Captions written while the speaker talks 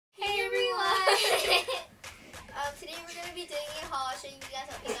Today we're gonna be doing a haul, showing you guys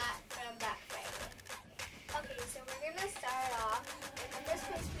what we got from Black Friday. Okay, so we're gonna start off with the first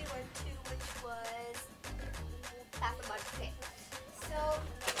place we went to, which was Bath and Body Works. So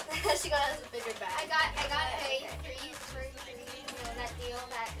she got us a bigger bag. I got a 3 for 3, you know, that deal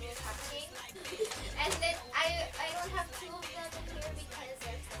that was happening. And then I don't have 2 of them in here because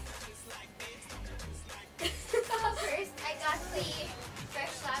they're expensive. First, I got the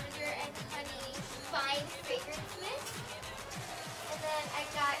Fresh Lavender and Honey Fine Fragrance Mist. And then I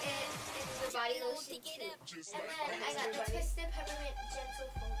got it in the body lotion too. And then I got the Twisted Peppermint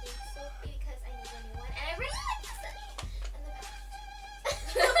Gentle Folding Soap because I need a new one. And I really like this stuff. And the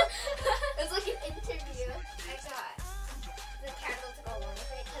it was like an interview. I got the candle to go along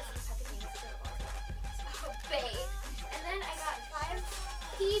with it because the packaging is so awesome. Oh, babe. And then I got 5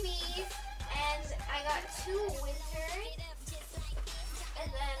 PBs. And I got 2 winter,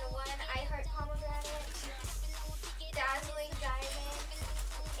 and then 1 I Heart Pomegranate, Dazzling Diamond,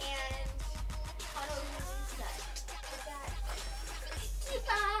 and Honolulu Sun. Is that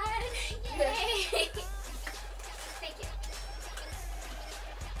coupon? Yay! Thank you.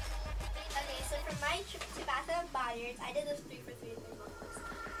 Okay, so for my trip to Bath and Body Works, I did this 3 for 3 in the months,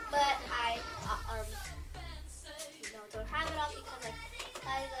 but I don't have it all because I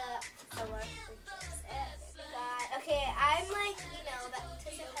okay, I'm like, you know, that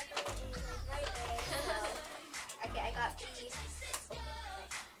Twisted Peppermint is like right there. So, okay, I got the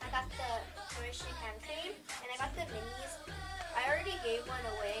Nourishing Hand Cream, and I got the minis. I already gave one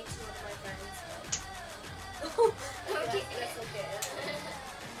away to one of my friends. Okay, that's okay.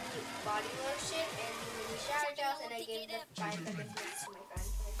 The body lotion and the mini shower gels, and I gave the 5 seconds to my friend.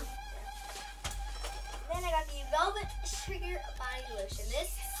 Then I got the Velvet Sugar Body Lotion.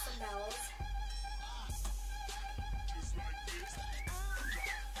 This smells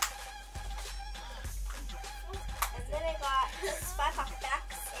and then I got the Spy Pocket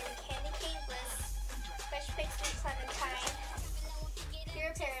Backs and Candy Cane Bliss, Fresh Baked Sweet Clementine,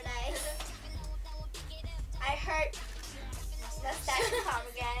 Pure Paradise, I Heart Mustache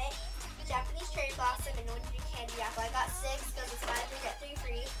Pomegranate, Japanese Cherry Blossom, and Wonder Candy Apple. I got 6 because it's 5 3 get 3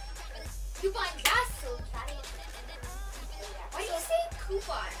 free. Coupon, that's so funny. Why do you say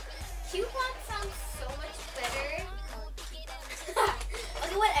coupon? Coupon sounds so much better.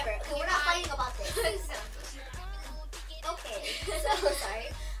 Okay, whatever. Okay, we're not fighting about this. Okay, so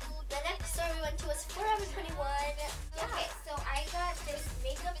sorry. The next store we went to was Forever 21. Yeah. Okay, so I got this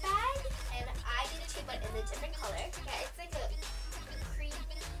makeup bag, and I did it too, but in a different color. Yeah, it's like a cream.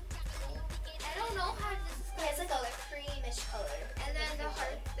 I don't know how this is. Yeah, it's like a creamish color. And then the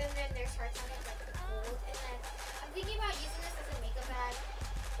heart, and then there's hearts on it, like the gold. And then I'm thinking about using this as a makeup bag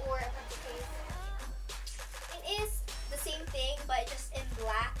or a pencil case. It is the same thing, but just in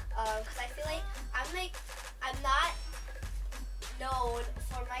black. Cause I feel like I'm not known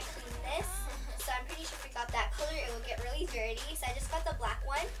for my cleanness, so I'm pretty sure if we got that color, it will get really dirty. So I just got the black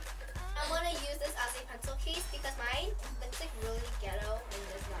one. I'm gonna use this as a pencil case because mine looks like really ghetto and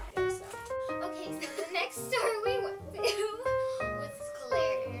it's not good. So okay, so the next store we went to was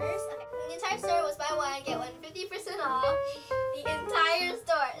Claire's. Okay. The entire store was buy one get 1 50% off. The entire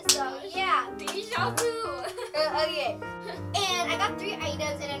store. So yeah, deja vu. Okay, and I got 3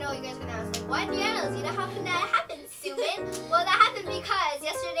 items, and I know you guys are gonna ask like, why 3 items? You know how can that happen, Suman? Well, that happened because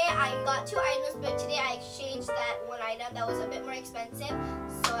yesterday I got 2 items, but today I exchanged that 1 item that was a bit more expensive,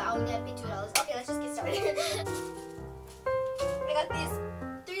 so I only had to pay $2. Okay, let's just get started. I got these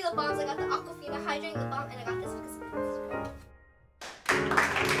 3 lip balms. I got the Aquafina Hydrating Lip Balm, and I got this because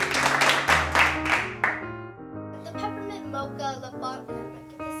the Peppermint Mocha Lip Balm. And I'm gonna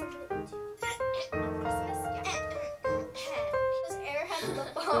give this on Christmas. Yeah. This Airhead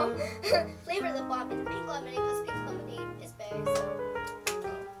Lip Balm, flavor lip balm in pink lemonade because pink lemonade is berry. So,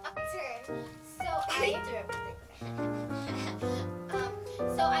 turn. So I do everything.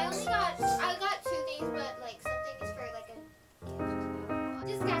 So I got 2 things, but like something is for like a.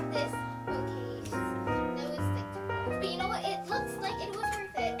 Just got this case that was like, but you know what? It looks like it was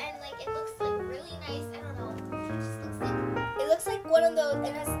worth it, and like it looks like really nice. I don't know. It looks like one of those.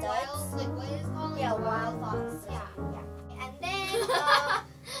 It has wild, like what is it called? Yeah, Wild Fox. Yeah. And then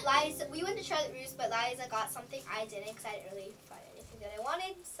Liza, we went to Charlotte Russe, but Liza got something I didn't because I didn't really find anything that I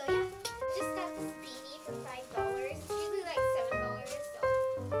wanted. So yeah, just got this beanie for $5. It's usually like $7. So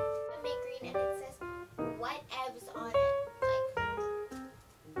I make green, and it says "What Ebs" on it.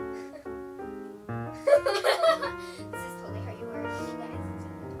 This is totally how you wear it, you guys.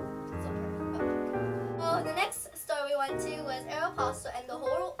 So perfect. Well, the next store we went to was Aeropostale, and the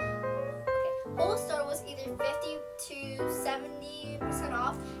whole store was either 50 to 70%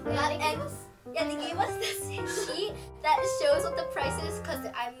 off. And Yeah, they gave us this sheet that shows what the price is because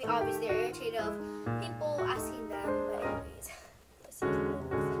I mean, obviously they're irritated of people asking them. But anyways, let's see.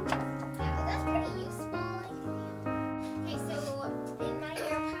 Yeah, that's pretty useful. Okay, so in my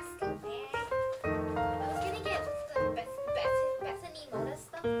Aeropostale bag, I was gonna get the Bethany Moda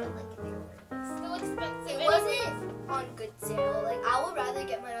stuff, but like it's so expensive. It wasn't on good sale. Like I would rather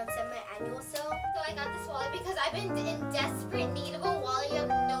get mine on semi-annual sale. So I got this wallet because I've been in desperate need of a wallet. You have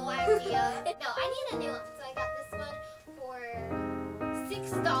no idea. No, I need a new one. So I got this one for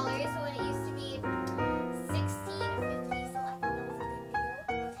 $6 when it used to be $16.50. So I thought that was a good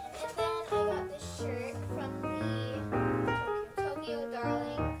deal. And then I got this shirt from the Tokyo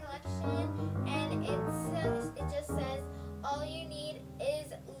Darling collection, and it just says all you need is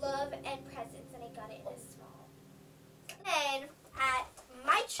love and presents, and I got it in a small. And at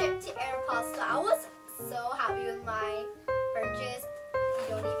my trip to Aeropostale, I was so happy with my purchase.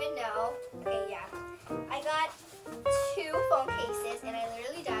 You don't even know. Okay, yeah. I got 2 phone cases, and I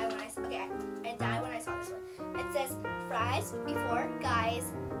literally died when I died when I saw this one. It says fries before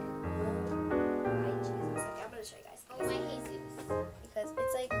guys. Oh my Jesus! Okay, I'm gonna show you guys. Oh my Jesus. Because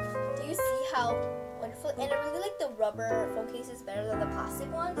it's like, do you see how wonderful? And I really like the rubber phone cases better than the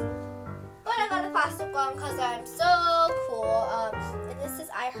plastic ones. But I got the plastic one because I'm so cool. And this is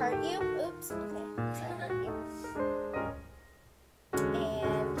I Heart You. Oops. Okay. It's I Heart You.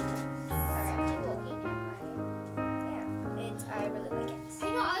 And yeah, it's I really like it. I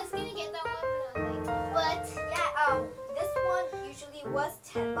know I was gonna get that one, but I'm like, But yeah, this one usually was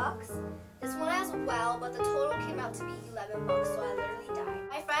 $10. This one as well, but the total came out to be $11, so I literally died.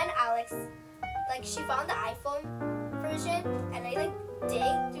 My friend Alex, like she found the iPhone version, and I like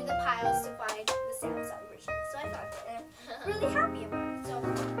dig through the piles to find the Samsung version. So I found it, and I'm really happy about it.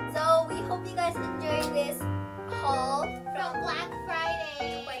 So we hope you guys enjoyed this haul from Black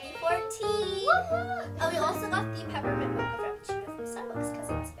Friday 2014. Woohoo! And we also got the peppermint mocha frappuccino from Starbucks because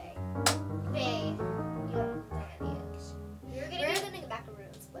it's Bay. Bay. We're gonna get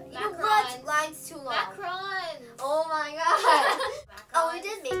macaroons, but you know Macarons. what? Line's too long. Macarons. Oh my god. Macarons. Oh, we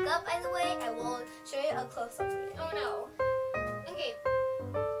did makeup, by the way. I will show you a close-up later. Oh no. Okay.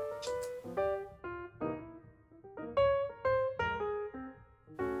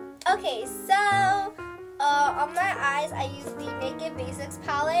 Okay, so on my eyes, I use the Naked Basics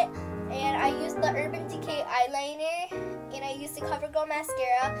palette, and I use the Urban Decay eyeliner, and I use the CoverGirl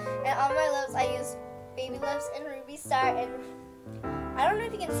mascara, and on my lips, I use Baby Lips and Ruby Star, and I don't know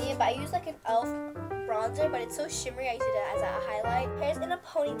if you can see it, but I use like an e.l.f. bronzer, but it's so shimmery, I use it as a highlight. Hair's in a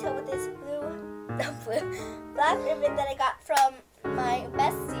ponytail with this black ribbon that I got from my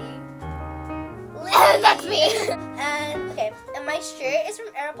bestie, Lily. That's me. And okay, and my shirt is from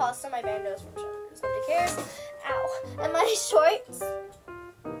Aeropostale, my bandeau is from Shark Nobody Cares. Ow. And my shorts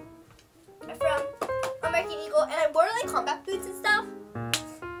are from American Eagle, and I wore like combat boots and stuff.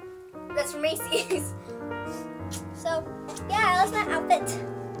 That's from Macy's. So yeah, that's my outfit.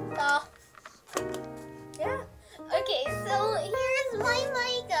 So yeah. Okay, so here's my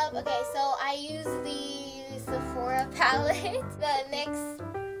makeup. Okay, so I use the Sephora palette, the NYX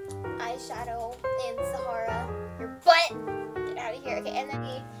eyeshadow in Sahara. Your butt! Get out of here. Okay, and then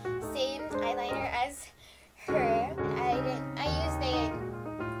the same eyeliner as her. I used a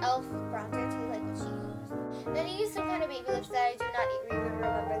e.l.f. bronzer too, like what she used. Then I used some kind of baby lips that I do not even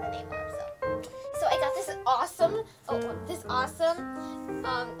remember the name of. So I got this awesome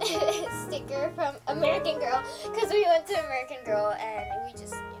sticker from American Girl because we went to American Girl and we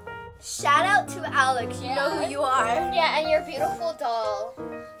just, Shout out to Alex. You know who you are. Yeah, and your beautiful doll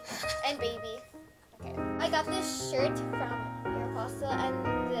and baby. Okay, I got this shirt from Aeropostale and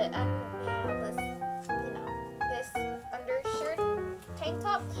this undershirt tank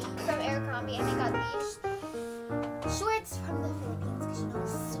top from Abercrombie, and I got these shorts from the Philippines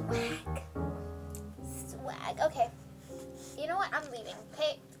because swag. Okay. You know what? I'm leaving.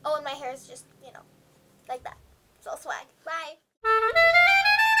 Okay. Oh, and my hair is just, like that. So swag. Bye.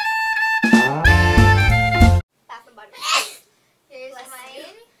 Bath and Body Here's Bless mine. you.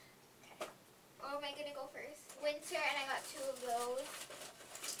 Okay. Oh, am I gonna go first? Winter, and I got 2 of those.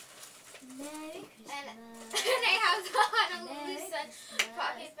 Merry And I have the Honolulu Sun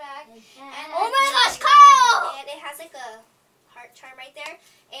pocket bag. And oh my gosh, Kyle! And it has like a heart charm right there.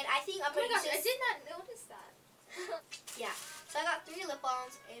 And I think I'm Oh my gonna gosh, I use did not notice that. yeah. So I got 3 lip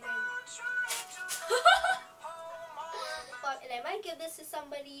balms and I might give this to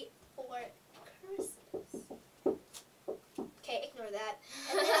somebody for Christmas. Okay, ignore that.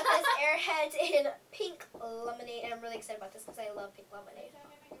 And then I got this Airheads in pink lemonade, and I'm really excited about this because I love pink lemonade.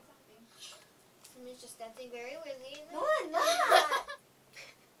 Somebody's just dancing very weirdly. No, I'm not.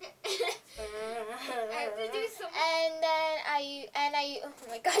 oh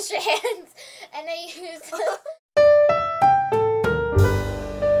my gosh, your hands. And I use